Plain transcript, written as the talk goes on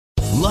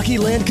Lucky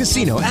Land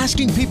Casino,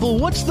 asking people,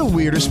 what's the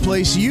weirdest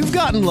place you've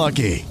gotten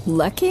lucky?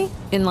 Lucky?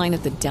 In line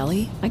at the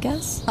deli, I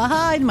guess?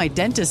 Aha, in my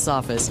dentist's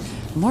office.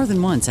 More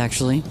than once,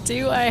 actually.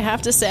 Do I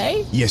have to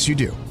say? Yes, you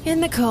do. In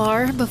the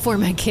car before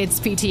my kids'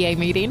 PTA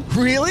meeting.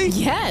 Really?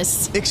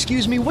 Yes.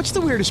 Excuse me, what's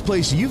the weirdest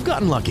place you've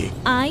gotten lucky?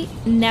 I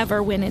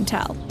never win and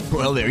tell.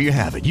 Well, there you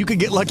have it. You can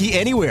get lucky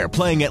anywhere,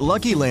 playing at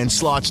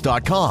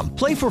LuckyLandSlots.com.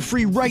 Play for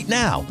free right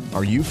now.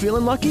 Are you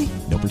feeling lucky?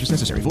 No purchase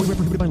necessary. Void where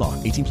prohibited by law.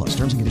 18 plus.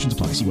 Terms and conditions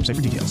apply. See website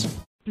for details.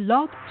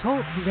 Blog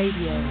Talk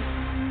Radio.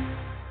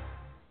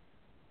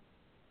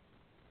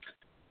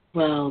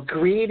 Well,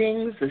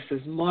 greetings. This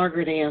is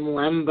Margaret Ann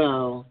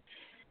Lembo,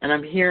 and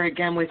I'm here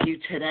again with you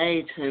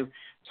today to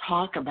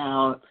talk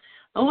about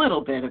a little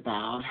bit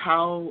about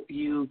how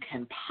you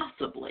can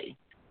possibly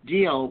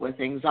deal with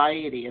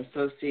anxiety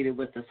associated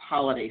with this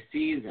holiday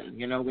season.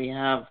 You know, we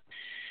have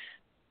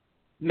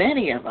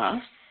many of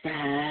us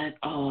that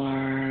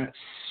are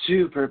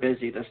super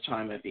busy this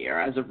time of year.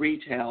 As a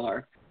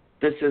retailer,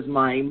 this is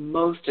my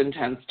most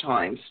intense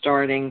time,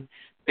 starting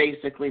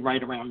basically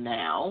right around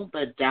now,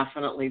 but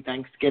definitely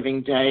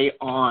Thanksgiving Day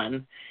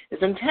on is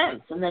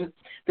intense. And then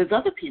there's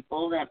other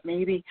people that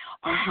maybe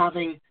are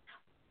having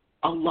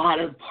a lot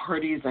of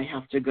parties they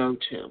have to go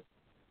to,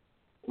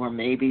 or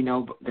maybe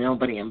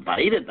nobody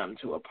invited them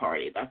to a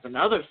party. That's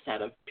another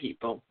set of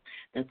people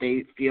that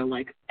they feel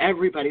like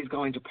everybody's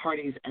going to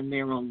parties and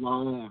they're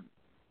alone.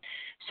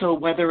 So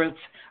whether it's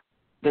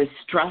the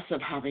stress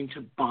of having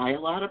to buy a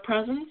lot of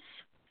presents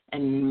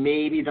and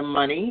maybe the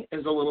money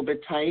is a little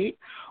bit tight,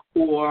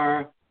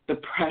 or the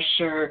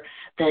pressure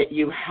that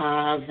you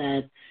have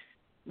that,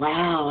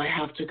 wow, I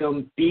have to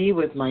go be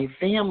with my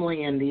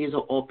family, and these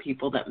are all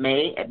people that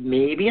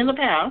maybe in the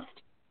past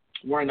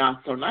were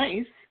not so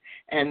nice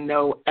and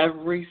know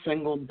every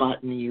single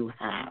button you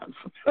have.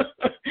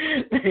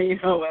 They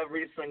know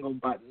every single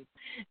button.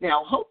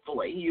 Now,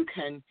 hopefully you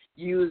can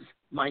use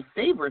my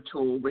favorite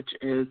tool, which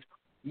is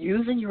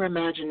using your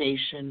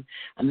imagination,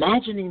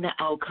 imagining the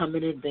outcome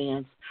in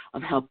advance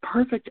of how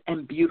perfect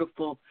and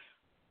beautiful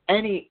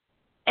any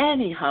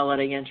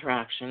holiday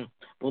interaction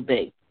will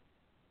be.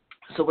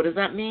 So what does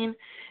that mean?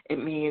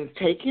 It means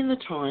taking the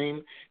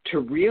time to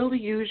really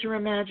use your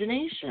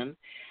imagination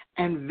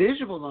and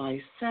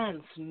visualize,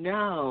 sense,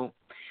 know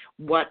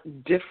what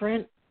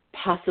different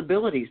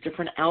possibilities,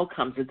 different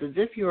outcomes. It's as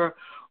if you're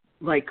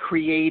like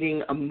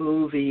creating a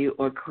movie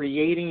or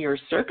creating your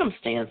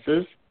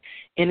circumstances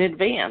in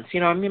advance.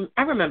 You know, I mean,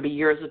 I remember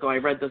years ago I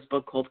read this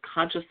book called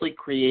Consciously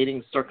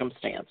Creating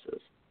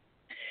Circumstances.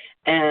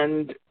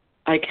 And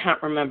I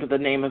can't remember the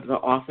name of the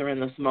author in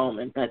this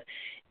moment, but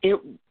it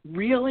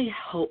really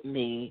helped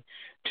me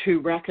to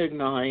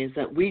recognize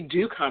that we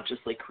do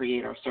consciously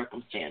create our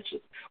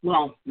circumstances.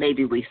 Well,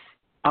 maybe we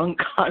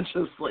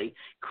unconsciously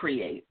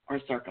create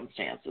our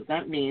circumstances.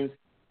 That means,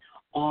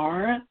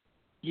 are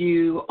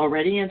you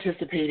already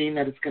anticipating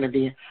that it's going to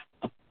be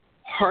a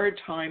hard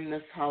time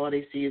this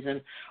holiday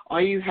season?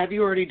 Have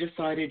you already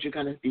decided you're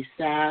going to be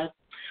sad?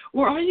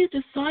 Or are you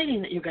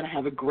deciding that you're going to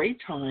have a great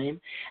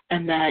time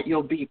and that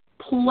you'll be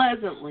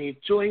pleasantly,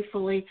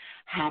 joyfully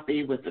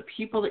happy with the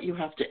people that you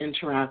have to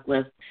interact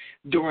with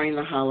during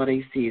the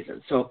holiday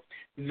season? So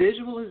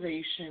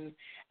visualization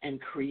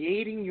and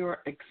creating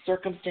your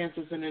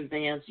circumstances in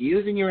advance,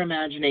 using your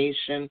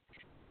imagination,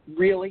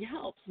 really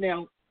helps.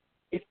 Now,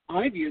 if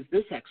I've used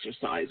this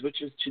exercise,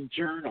 which is to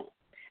journal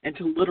and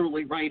to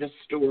literally write a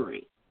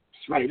story,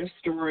 write a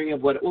story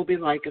of what it will be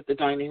like at the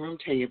dining room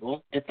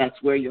table, if that's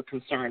where your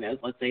concern is,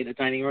 let's say the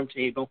dining room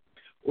table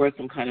or at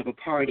some kind of a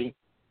party.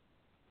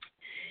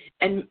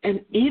 And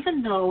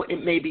even though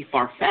it may be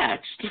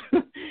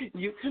far-fetched,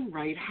 you can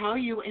write how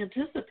you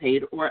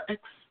anticipate or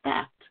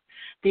expect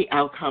the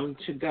outcome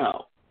to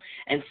go.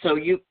 And so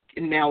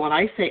now when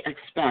I say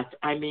expect,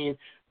 I mean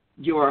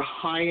your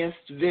highest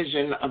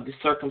vision of the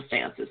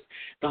circumstances,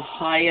 the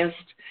highest,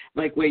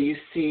 like where you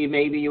see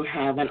maybe you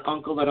have an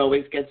uncle that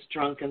always gets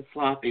drunk and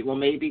sloppy. Well,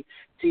 maybe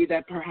see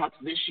that perhaps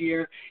this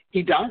year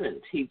he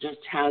doesn't. He just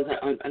has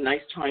a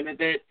nice time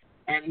of it,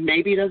 and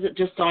maybe doesn't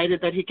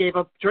decided that he gave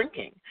up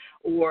drinking.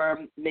 Or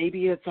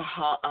maybe it's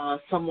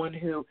someone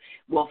who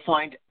will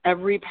find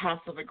every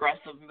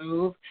passive-aggressive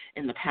move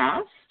in the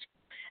past,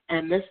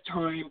 and this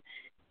time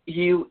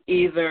you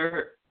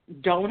either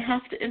don't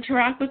have to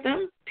interact with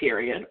them,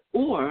 period,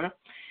 or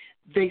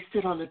they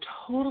sit on the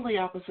totally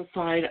opposite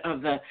side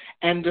of the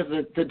end of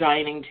the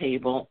dining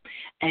table,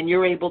 and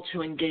you're able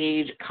to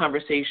engage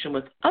conversation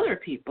with other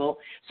people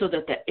so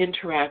that the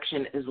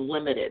interaction is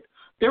limited.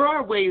 There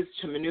are ways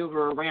to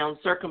maneuver around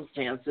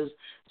circumstances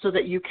so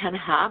that you can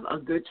have a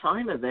good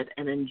time of it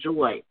and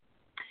enjoy.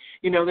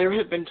 You know, there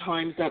have been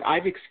times that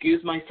I've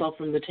excused myself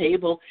from the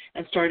table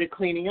and started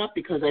cleaning up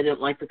because I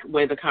didn't like the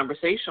way the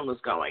conversation was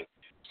going.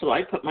 So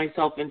I put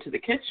myself into the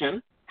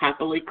kitchen,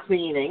 happily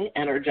cleaning,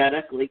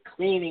 energetically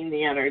cleaning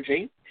the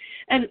energy.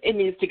 And it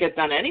needs to get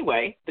done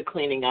anyway, the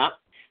cleaning up.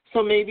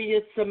 So maybe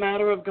it's a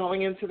matter of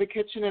going into the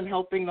kitchen and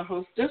helping the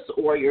hostess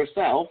or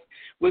yourself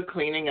with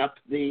cleaning up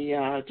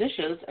the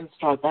dishes and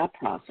start that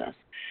process.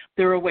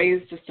 There are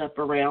ways to step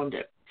around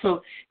it.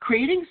 So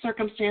creating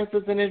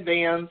circumstances in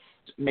advance,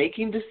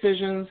 making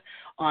decisions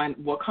on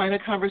what kind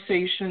of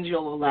conversations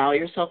you'll allow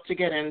yourself to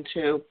get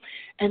into,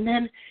 and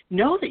then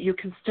know that you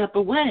can step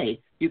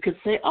away. You could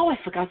say, oh, I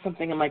forgot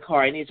something in my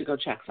car. I need to go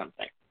check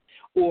something.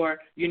 Or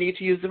you need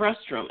to use the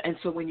restroom. And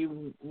so when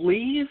you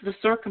leave the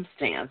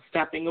circumstance,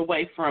 stepping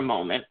away for a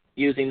moment,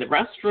 using the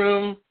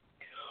restroom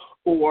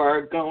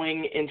or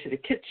going into the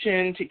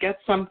kitchen to get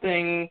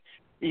something,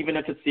 even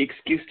if it's the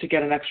excuse to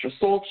get an extra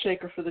salt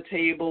shaker for the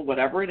table,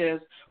 whatever it is,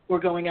 or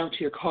going out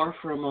to your car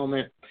for a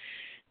moment,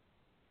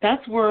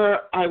 that's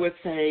where I would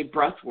say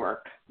breath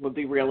work would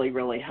be really,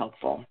 really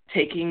helpful.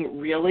 Taking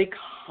really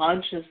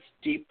conscious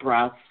deep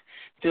breaths,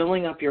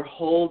 filling up your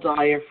whole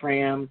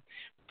diaphragm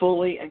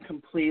fully and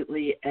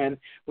completely, and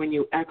when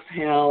you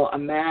exhale,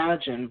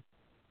 imagine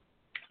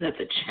that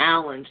the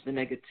challenge, the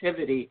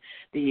negativity,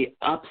 the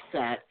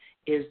upset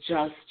is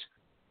just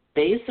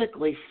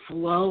basically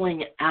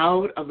flowing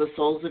out of the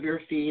soles of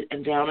your feet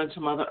and down into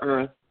Mother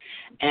Earth,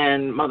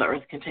 and Mother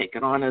Earth can take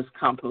it on as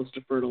compost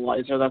or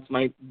fertilizer. That's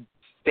my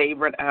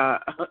favorite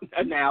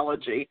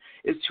analogy,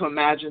 is to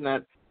imagine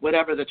that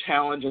whatever the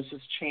challenge is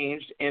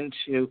changed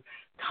into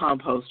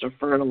compost or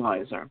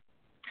fertilizer.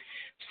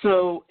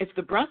 So if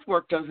the breath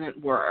work doesn't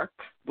work,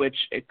 which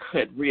it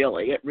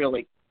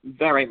really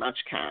very much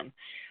can,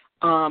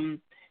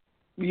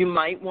 you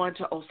might want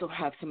to also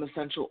have some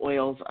essential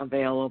oils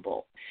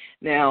available.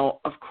 Now,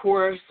 of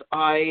course,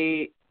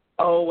 I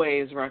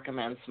always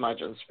recommend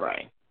smudge and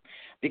spray,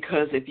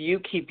 because if you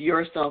keep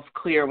yourself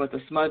clear with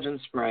the smudge and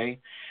spray,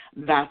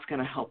 that's going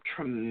to help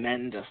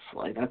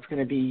tremendously. That's going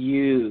to be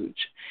huge.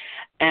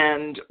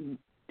 And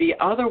the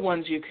other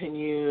ones you can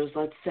use,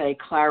 let's say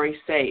clary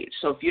sage.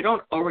 So if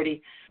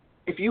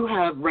you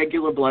have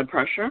regular blood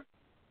pressure,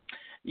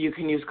 you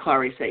can use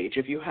clary sage.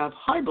 If you have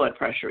high blood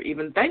pressure,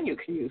 even then you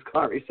can use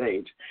clary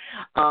sage.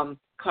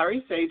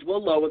 Clary sage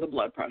will lower the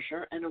blood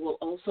pressure, and it will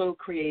also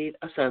create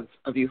a sense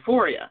of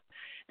euphoria.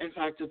 In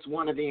fact, it's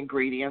one of the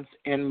ingredients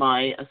in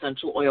my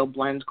essential oil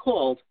blend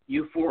called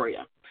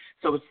Euphoria.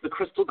 So it's the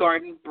Crystal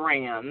Garden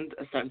brand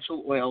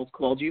essential oil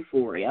called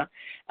Euphoria,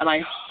 and I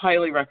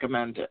highly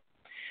recommend it.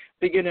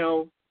 But,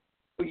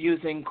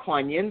 using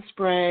Kuan Yin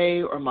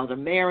spray or Mother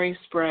Mary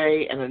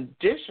spray in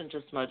addition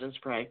to smudge and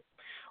spray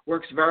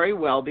works very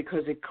well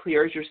because it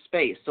clears your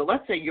space. So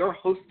let's say you're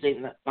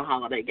hosting the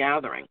holiday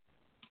gathering.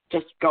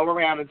 Just go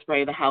around and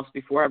spray the house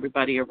before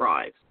everybody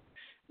arrives.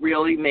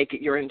 Really make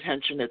it your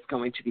intention. It's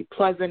going to be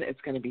pleasant. It's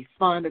going to be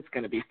fun. It's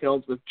going to be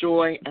filled with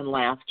joy and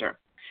laughter.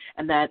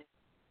 And that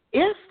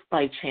if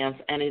by chance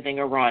anything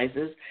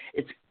arises,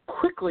 it's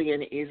quickly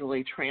and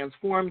easily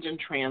transformed and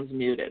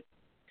transmuted.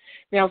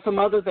 Now, some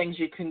other things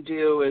you can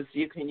do is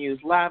you can use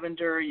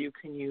lavender, you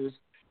can use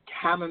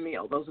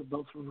chamomile. Those are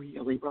both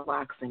really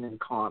relaxing and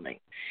calming.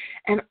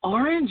 And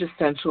orange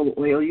essential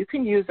oil, you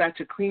can use that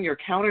to clean your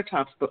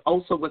countertops, but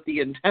also with the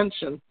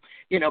intention,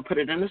 put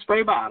it in a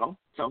spray bottle.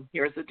 So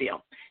here's the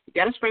deal. You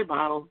get a spray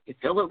bottle, you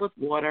fill it with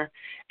water,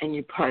 and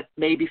you put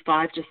maybe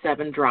 5 to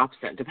 7 drops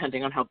in,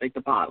 depending on how big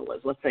the bottle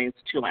is. Let's say it's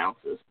 2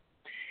 ounces.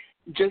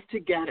 Just to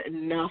get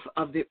enough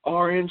of the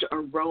orange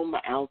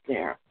aroma out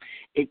there.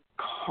 It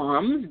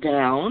calms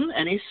down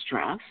any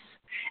stress,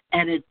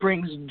 and it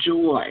brings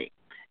joy,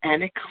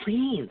 and it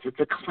cleans. It's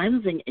a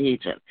cleansing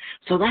agent.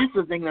 So that's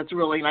the thing that's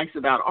really nice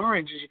about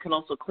orange, is you can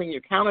also clean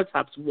your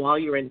countertops while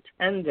you're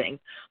intending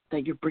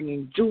that you're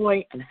bringing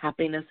joy and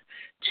happiness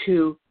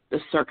to the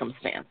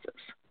circumstances.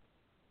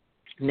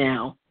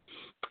 Now,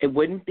 it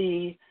wouldn't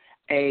be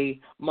a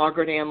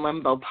Margaret Ann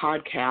Lembo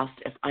podcast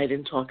if I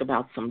didn't talk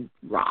about some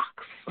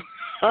rocks.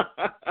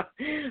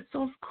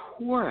 So, of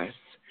course,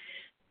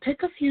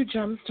 pick a few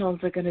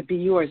gemstones that are going to be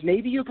yours.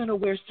 Maybe you're going to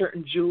wear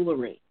certain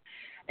jewelry.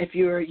 If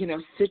you're,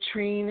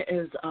 citrine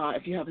is,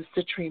 if you have a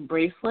citrine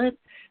bracelet,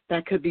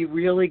 that could be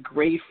really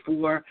great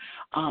for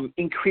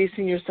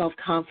increasing your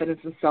self-confidence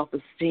and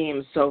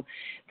self-esteem so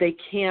they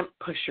can't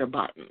push your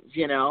buttons,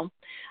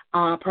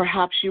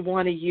 Perhaps you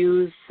want to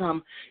use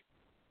some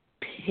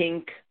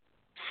pink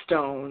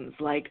stones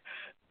like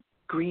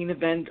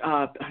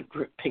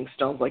pink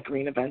stones like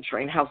green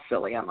aventurine. How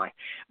silly am I?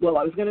 Well,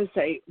 I was going to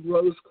say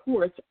rose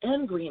quartz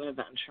and green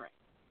aventurine.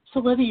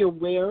 So whether you're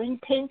wearing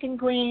pink and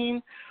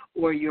green,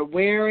 or you're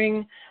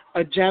wearing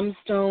a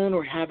gemstone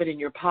or have it in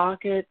your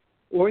pocket,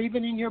 or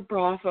even in your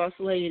bra for us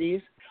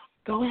ladies,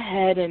 go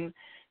ahead and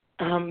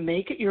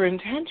make it your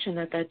intention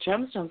that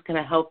gemstone is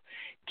going to help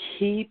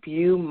keep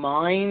you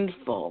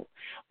mindful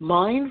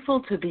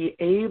to be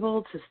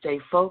able to stay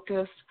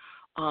focused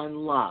on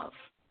love.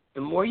 The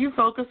more you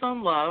focus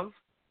on love,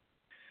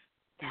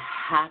 the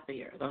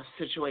happier the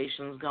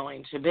situation is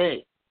going to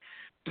be.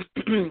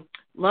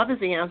 Love is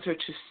the answer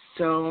to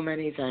so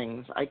many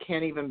things. I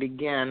can't even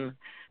begin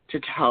to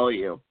tell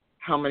you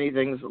how many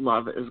things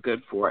love is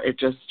good for. It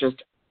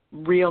just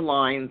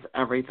realigns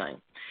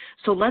everything.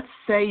 So let's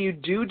say you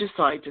do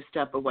decide to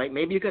step away.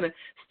 Maybe you're going to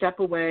step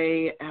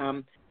away,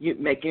 you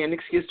making an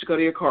excuse to go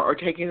to your car or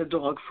taking the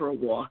dog for a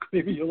walk.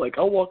 Maybe you're like,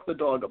 I'll walk the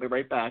dog. I'll be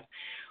right back.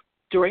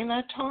 During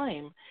that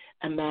time,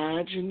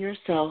 imagine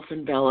yourself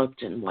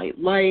enveloped in white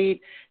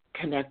light,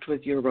 connect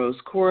with your rose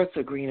quartz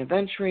or green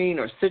aventurine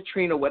or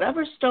citrine or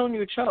whatever stone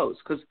you chose,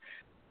 because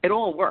it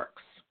all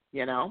works,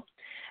 you know.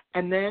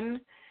 And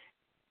then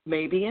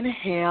maybe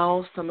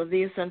inhale some of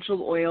the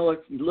essential oil, a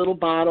little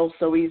bottle,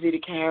 so easy to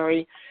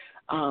carry.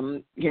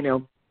 You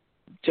know,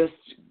 just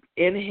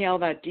inhale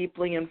that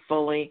deeply and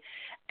fully,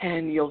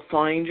 and you'll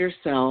find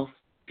yourself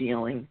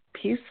feeling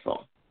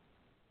peaceful.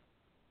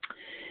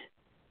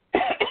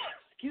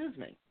 Excuse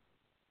me.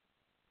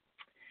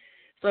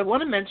 So I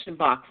want to mention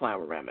Bach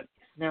flower remedies.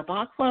 Now,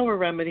 Bach flower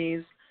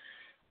remedies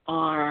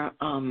are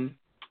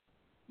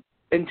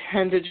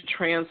intended to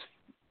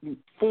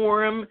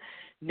transform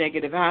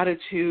negative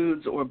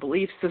attitudes or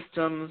belief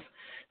systems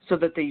so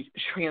that they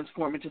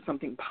transform into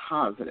something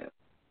positive.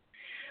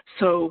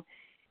 So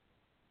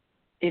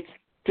it's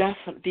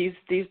definitely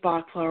these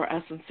Bach flower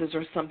essences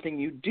are something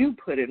you do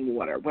put in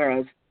water,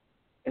 whereas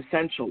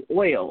essential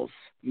oils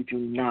you do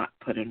not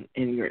put in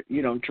your,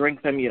 you don't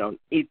drink them, you don't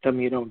eat them,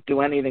 you don't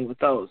do anything with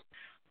those.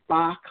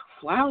 Bach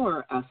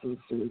flower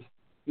essences,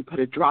 you put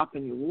a drop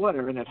in your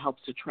water and it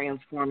helps to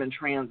transform and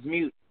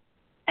transmute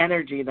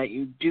energy that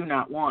you do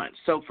not want.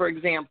 So, for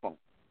example,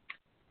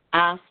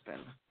 aspen.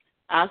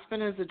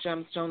 Aspen is a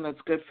gemstone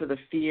that's good for the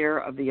fear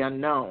of the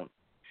unknown.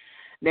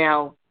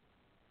 Now,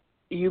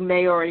 you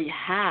may already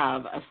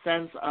have a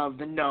sense of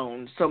the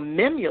known. So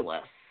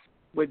mimulus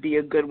would be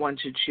a good one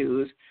to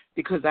choose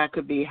because that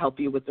could help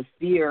you with the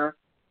fear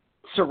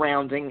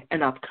surrounding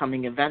an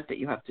upcoming event that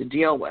you have to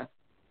deal with.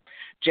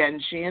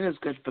 Gentian is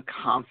good for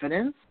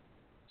confidence.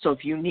 So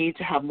if you need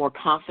to have more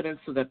confidence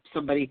so that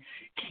somebody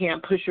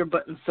can't push your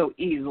buttons so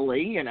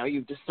easily, you know,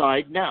 you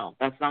decide, no,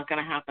 that's not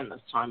going to happen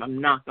this time. I'm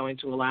not going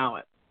to allow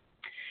it.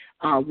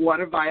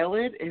 Water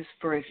violet is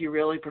for if you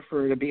really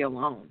prefer to be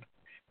alone.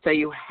 So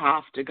you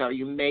have to go.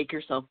 You make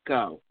yourself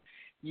go.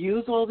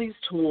 Use all these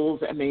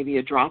tools and maybe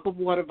a drop of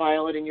water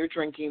violet in your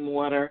drinking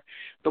water,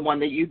 the one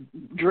that you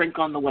drink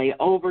on the way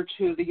over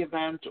to the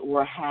event,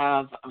 or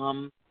have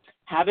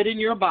it in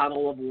your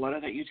bottle of water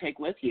that you take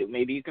with you.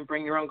 Maybe you can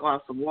bring your own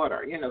glass of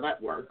water. You know,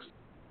 that works.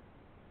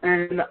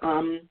 And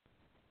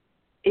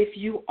if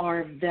you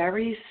are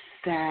very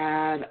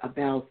sad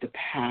about the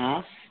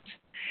past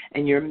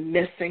and you're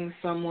missing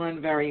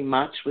someone very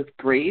much with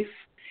grief,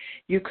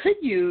 you could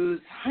use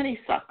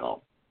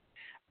honeysuckle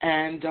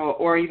and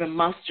or even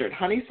mustard.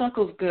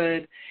 Honeysuckle's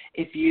good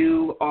if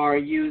you are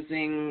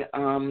using,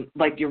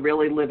 like you're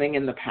really living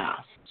in the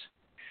past.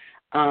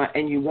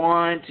 And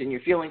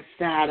you're feeling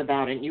sad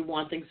about it, and you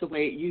want things the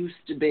way it used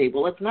to be.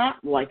 Well, it's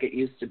not like it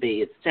used to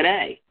be. It's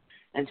today.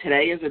 And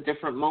today is a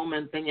different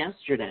moment than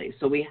yesterday.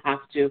 So we have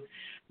to,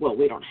 well,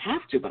 we don't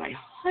have to, but I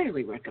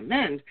highly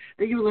recommend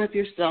that you let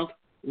yourself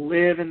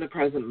live in the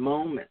present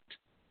moment.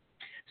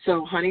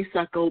 So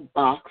honeysuckle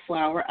Bach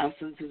flower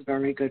essence is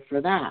very good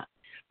for that.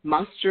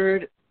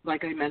 Mustard,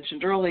 like I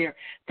mentioned earlier,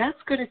 that's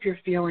good if you're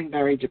feeling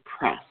very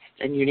depressed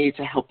and you need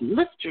to help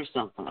lift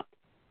yourself up.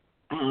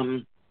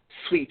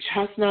 Sweet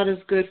chestnut is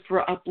good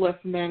for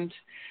upliftment.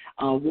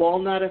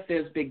 Walnut if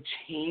there's big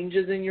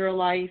changes in your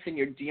life and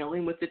you're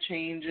dealing with the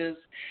changes.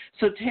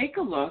 So take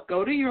a look.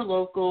 Go to your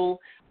local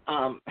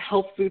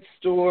health food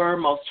store.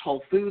 Most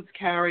Whole Foods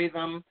carry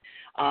them.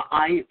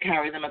 I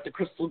carry them at the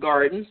Crystal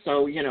Garden.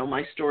 So, you know,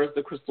 my store is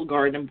the Crystal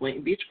Garden in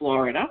Boynton Beach,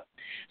 Florida.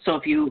 So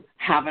if you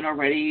haven't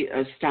already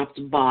stopped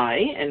by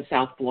in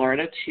South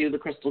Florida to the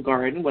Crystal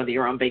Garden, whether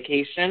you're on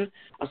vacation,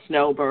 a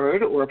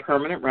snowbird, or a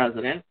permanent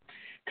resident,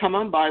 come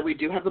on by. We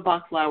do have the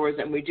Bach flowers,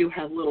 and we do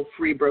have little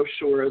free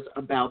brochures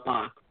about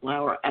Bach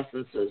flower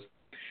essences.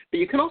 But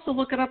you can also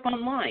look it up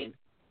online.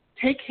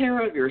 Take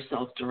care of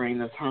yourself during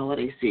this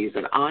holiday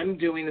season. I'm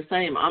doing the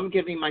same. I'm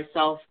giving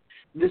myself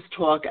this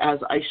talk as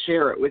I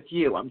share it with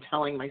you. I'm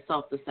telling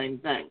myself the same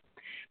thing.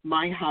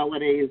 My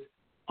holidays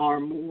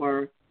are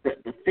more,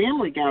 the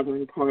family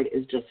gathering part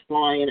is just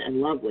fine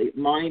and lovely.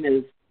 Mine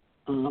is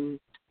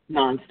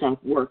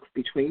nonstop work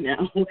between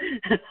now.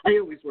 I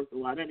always work a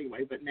lot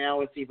anyway, but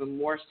now it's even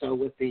more so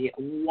with the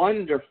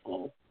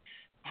wonderful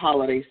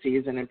holiday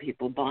season and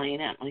people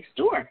buying at my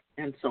store.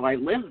 And so I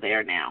live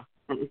there now,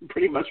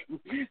 pretty much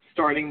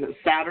starting the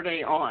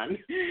Saturday on.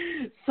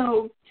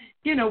 So,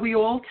 you know, we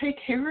all take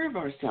care of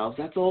ourselves.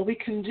 That's all we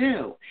can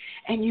do.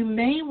 And you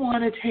may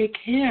want to take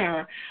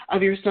care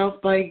of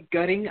yourself by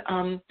getting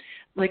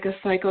like a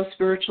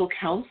psycho-spiritual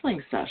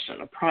counseling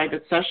session, a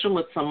private session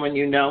with someone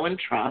you know and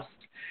trust.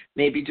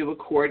 Maybe do a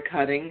cord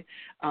cutting.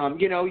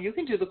 You know, you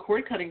can do the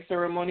cord cutting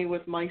ceremony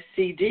with my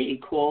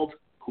CD called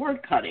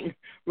Cord Cutting,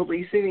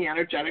 Releasing the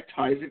Energetic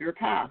Ties of Your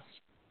Past.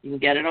 You can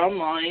get it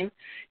online.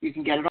 You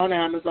can get it on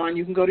Amazon.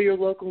 You can go to your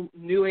local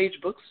New Age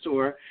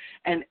bookstore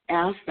and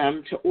ask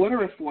them to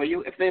order it for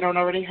you if they don't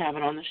already have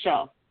it on the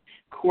shelf.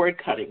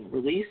 Cord Cutting,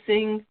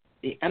 Releasing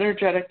the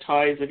Energetic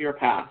Ties of Your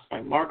Past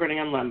by Margaret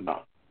Ann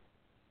Lembo.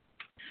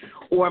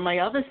 Or my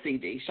other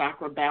CD,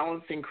 Chakra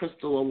Balancing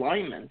Crystal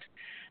Alignment.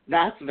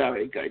 That's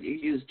very good. You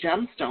use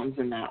gemstones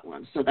in that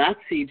one. So that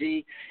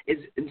CD is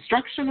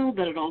instructional,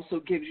 but it also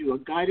gives you a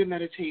guided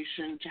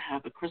meditation to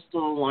have a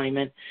crystal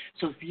alignment.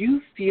 So if you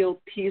feel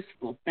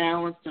peaceful,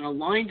 balanced, and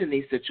aligned in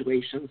these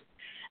situations,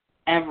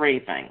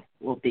 everything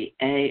will be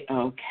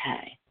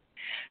A-OK.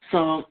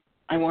 So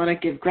I want to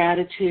give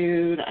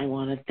gratitude. I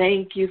want to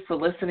thank you for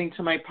listening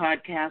to my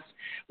podcast.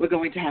 We're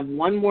going to have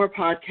one more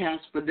podcast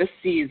for this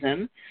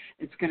season.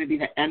 It's going to be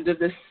the end of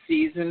this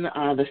season.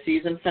 The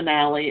season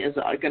finale is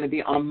going to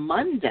be on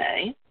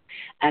Monday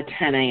at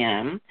 10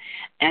 a.m.,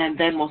 and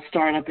then we'll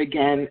start up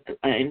again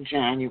in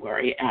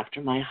January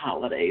after my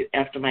holiday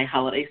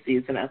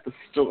season at the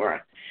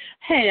store.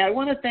 Hey, I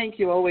want to thank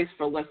you always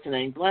for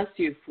listening. Bless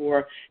you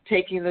for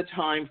taking the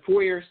time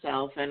for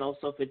yourself and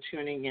also for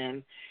tuning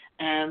in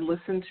and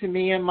listen to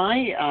me and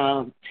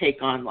my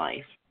take on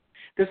life.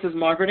 This is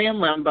Margaret Ann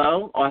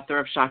Lembo, author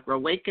of Chakra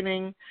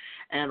Awakening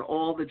and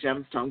all the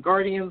Gemstone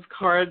Guardians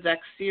card deck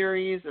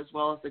series, as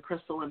well as the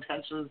Crystal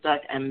Intentions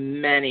deck,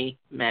 and many,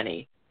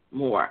 many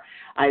more.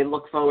 I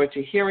look forward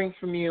to hearing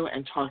from you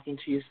and talking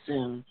to you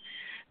soon.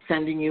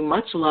 Sending you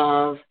much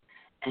love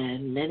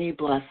and many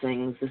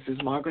blessings. This is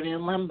Margaret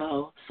Ann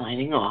Lembo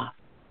signing off.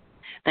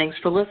 Thanks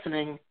for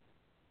listening.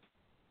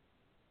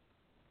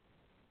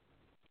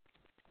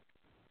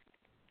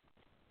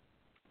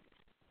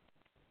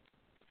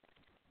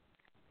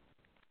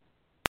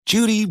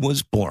 Judy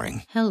was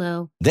boring.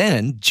 Hello.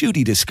 Then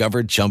Judy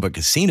discovered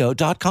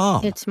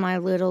ChumbaCasino.com. It's my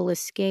little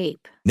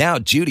escape. Now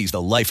Judy's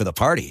the life of the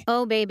party.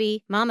 Oh,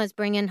 baby, mama's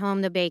bringing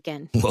home the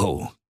bacon.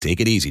 Whoa,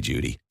 take it easy,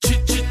 Judy.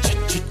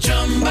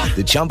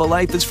 The Chumba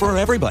life is for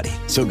everybody.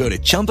 So go to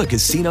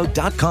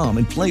ChumbaCasino.com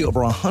and play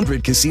over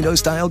 100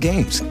 casino-style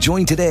games.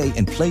 Join today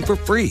and play for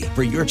free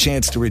for your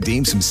chance to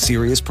redeem some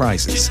serious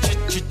prizes.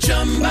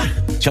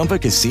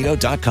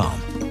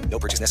 ChumbaCasino.com. No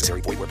purchase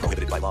necessary. Void where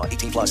prohibited by law.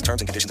 18+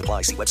 terms and conditions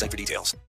apply. See website for details.